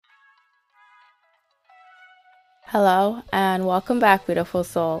Hello and welcome back, beautiful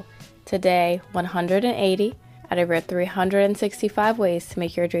soul. Today, 180 out of your 365 ways to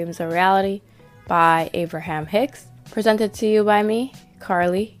make your dreams a reality by Abraham Hicks. Presented to you by me,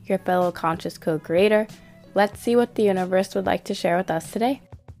 Carly, your fellow conscious co-creator. Let's see what the universe would like to share with us today.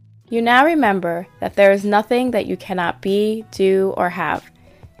 You now remember that there is nothing that you cannot be, do, or have.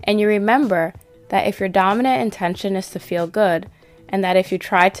 And you remember that if your dominant intention is to feel good, and that if you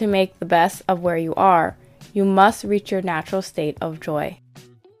try to make the best of where you are, you must reach your natural state of joy.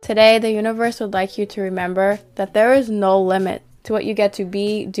 Today, the universe would like you to remember that there is no limit to what you get to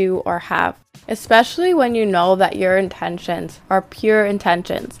be, do, or have, especially when you know that your intentions are pure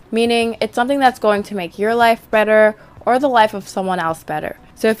intentions, meaning it's something that's going to make your life better or the life of someone else better.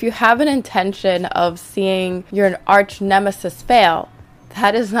 So if you have an intention of seeing your arch nemesis fail,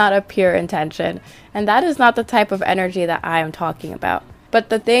 that is not a pure intention, and that is not the type of energy that I am talking about. But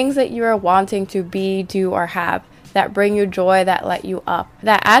the things that you are wanting to be, do, or have that bring you joy, that light you up,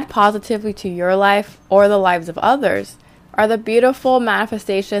 that add positively to your life or the lives of others, are the beautiful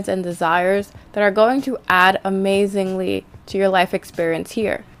manifestations and desires that are going to add amazingly to your life experience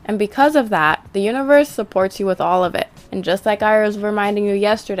here. And because of that, the universe supports you with all of it. And just like I was reminding you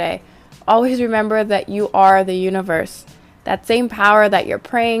yesterday, always remember that you are the universe. That same power that you're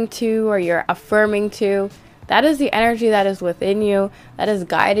praying to or you're affirming to, that is the energy that is within you, that is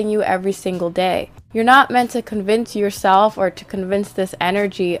guiding you every single day. You're not meant to convince yourself or to convince this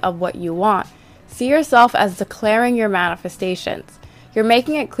energy of what you want. See yourself as declaring your manifestations. You're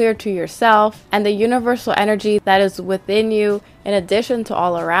making it clear to yourself and the universal energy that is within you, in addition to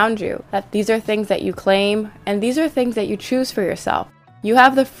all around you, that these are things that you claim and these are things that you choose for yourself. You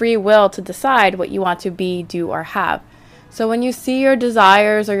have the free will to decide what you want to be, do, or have. So when you see your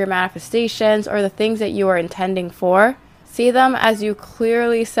desires or your manifestations or the things that you are intending for, see them as you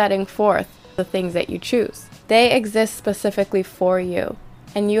clearly setting forth the things that you choose. They exist specifically for you,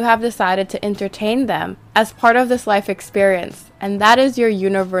 and you have decided to entertain them as part of this life experience, and that is your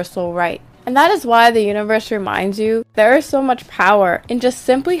universal right. And that is why the universe reminds you there is so much power in just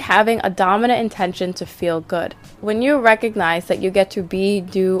simply having a dominant intention to feel good. When you recognize that you get to be,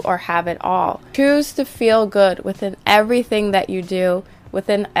 do, or have it all, choose to feel good within everything that you do,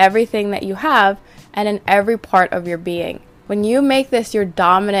 within everything that you have, and in every part of your being. When you make this your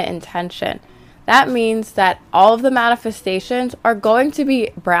dominant intention, that means that all of the manifestations are going to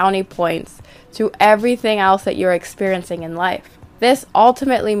be brownie points to everything else that you're experiencing in life. This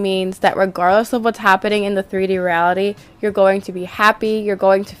ultimately means that regardless of what's happening in the 3D reality, you're going to be happy, you're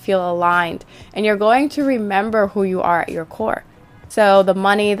going to feel aligned, and you're going to remember who you are at your core. So the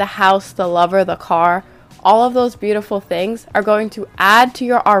money, the house, the lover, the car, all of those beautiful things are going to add to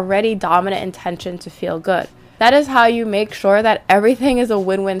your already dominant intention to feel good. That is how you make sure that everything is a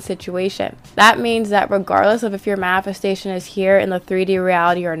win-win situation. That means that regardless of if your manifestation is here in the 3D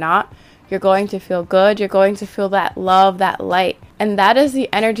reality or not, you're going to feel good, you're going to feel that love, that light. And that is the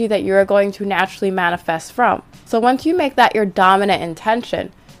energy that you're going to naturally manifest from. So once you make that your dominant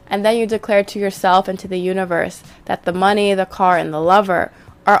intention, and then you declare to yourself and to the universe that the money, the car, and the lover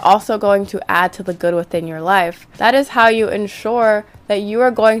are also going to add to the good within your life, that is how you ensure that you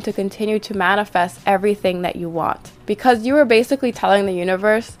are going to continue to manifest everything that you want. Because you are basically telling the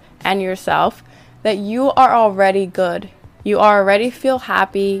universe and yourself that you are already good. You already feel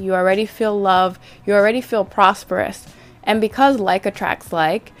happy, you already feel love, you already feel prosperous. And because like attracts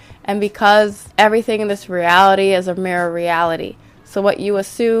like, and because everything in this reality is a mirror reality, so what you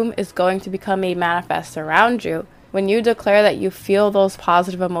assume is going to become a manifest around you. When you declare that you feel those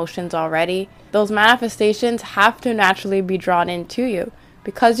positive emotions already, those manifestations have to naturally be drawn into you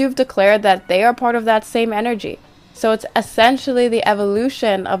because you've declared that they are part of that same energy. So it's essentially the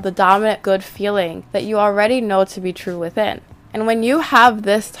evolution of the dominant good feeling that you already know to be true within. And when you have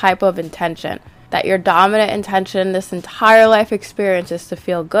this type of intention, that your dominant intention this entire life experience is to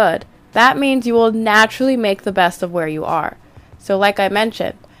feel good, that means you will naturally make the best of where you are. So like I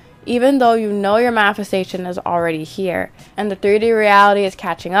mentioned, even though you know your manifestation is already here and the 3D reality is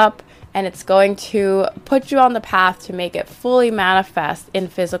catching up and it's going to put you on the path to make it fully manifest in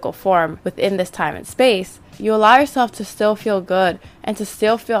physical form within this time and space, you allow yourself to still feel good and to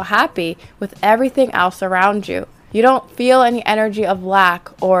still feel happy with everything else around you. You don't feel any energy of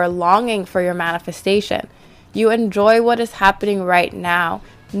lack or longing for your manifestation. You enjoy what is happening right now,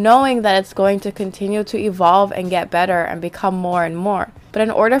 knowing that it's going to continue to evolve and get better and become more and more. But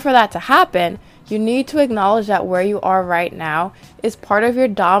in order for that to happen, you need to acknowledge that where you are right now is part of your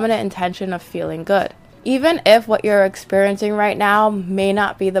dominant intention of feeling good. Even if what you're experiencing right now may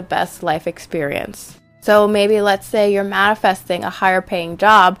not be the best life experience. So maybe let's say you're manifesting a higher paying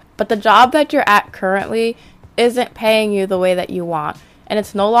job, but the job that you're at currently isn't paying you the way that you want, and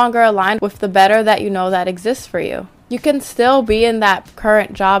it's no longer aligned with the better that you know that exists for you. You can still be in that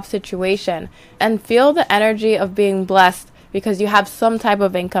current job situation and feel the energy of being blessed because you have some type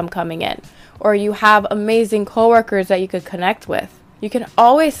of income coming in, or you have amazing coworkers that you could connect with. You can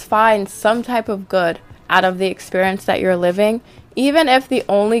always find some type of good out of the experience that you're living, even if the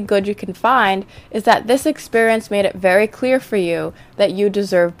only good you can find is that this experience made it very clear for you that you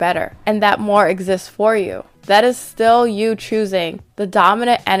deserve better and that more exists for you. That is still you choosing the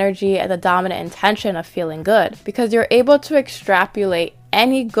dominant energy and the dominant intention of feeling good, because you're able to extrapolate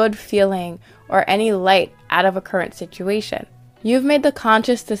any good feeling or any light out of a current situation. You've made the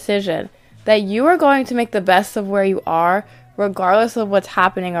conscious decision that you are going to make the best of where you are, regardless of what's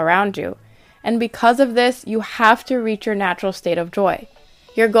happening around you. And because of this, you have to reach your natural state of joy.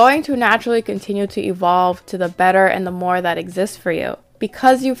 You're going to naturally continue to evolve to the better and the more that exists for you,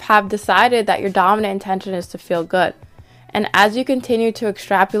 because you have decided that your dominant intention is to feel good. And as you continue to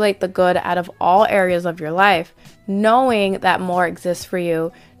extrapolate the good out of all areas of your life, knowing that more exists for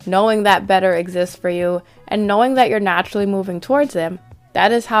you, knowing that better exists for you, and knowing that you're naturally moving towards them,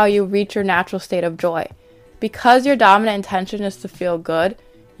 that is how you reach your natural state of joy. Because your dominant intention is to feel good,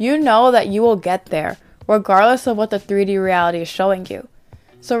 you know that you will get there, regardless of what the 3D reality is showing you.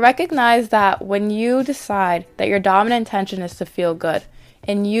 So recognize that when you decide that your dominant intention is to feel good,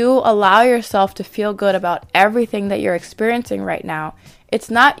 and you allow yourself to feel good about everything that you're experiencing right now,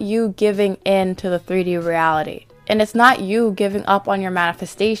 it's not you giving in to the 3D reality. And it's not you giving up on your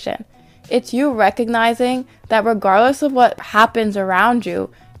manifestation. It's you recognizing that regardless of what happens around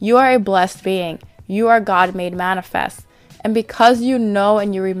you, you are a blessed being. You are God made manifest. And because you know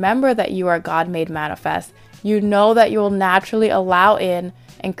and you remember that you are God made manifest, you know that you will naturally allow in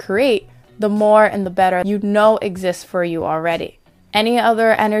and create the more and the better you know exists for you already. Any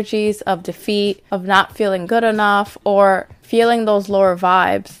other energies of defeat, of not feeling good enough, or feeling those lower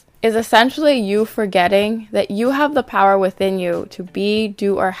vibes is essentially you forgetting that you have the power within you to be,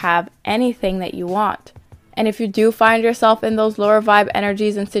 do, or have anything that you want. And if you do find yourself in those lower vibe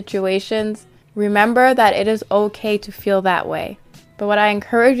energies and situations, remember that it is okay to feel that way. But what I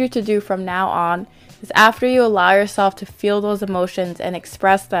encourage you to do from now on is, after you allow yourself to feel those emotions and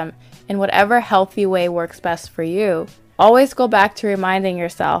express them in whatever healthy way works best for you, always go back to reminding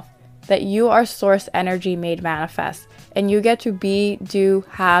yourself that you are source energy made manifest, and you get to be, do,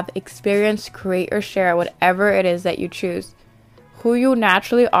 have, experience, create, or share whatever it is that you choose. Who you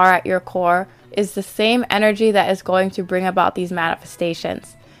naturally are at your core is the same energy that is going to bring about these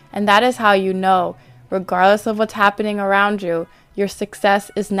manifestations. And that is how you know, regardless of what's happening around you, your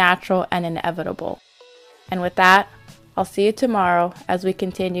success is natural and inevitable. And with that, I'll see you tomorrow as we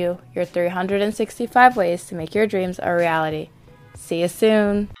continue your 365 ways to make your dreams a reality. See you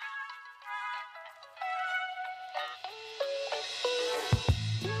soon.